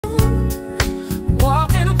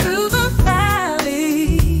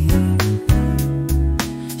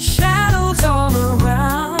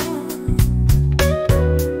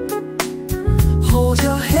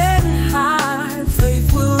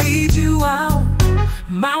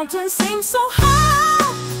mountains seem so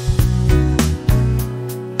high,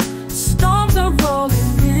 storms are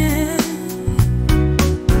rolling in.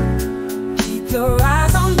 Keep your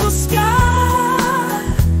eyes on the sky.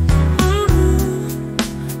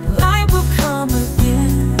 Light will come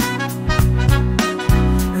again.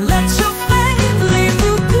 Let your faith lead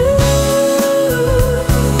you through.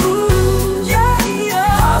 Yeah,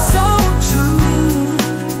 yeah, so true.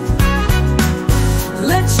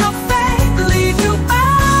 Let your faith lead you out.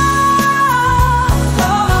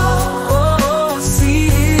 Oh, see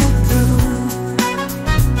it through.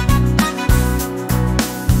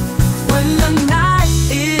 When the night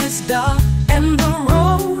is dark and the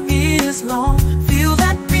road is long, feel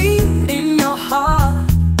that beat in your heart.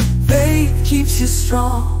 Faith keeps you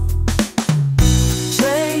strong.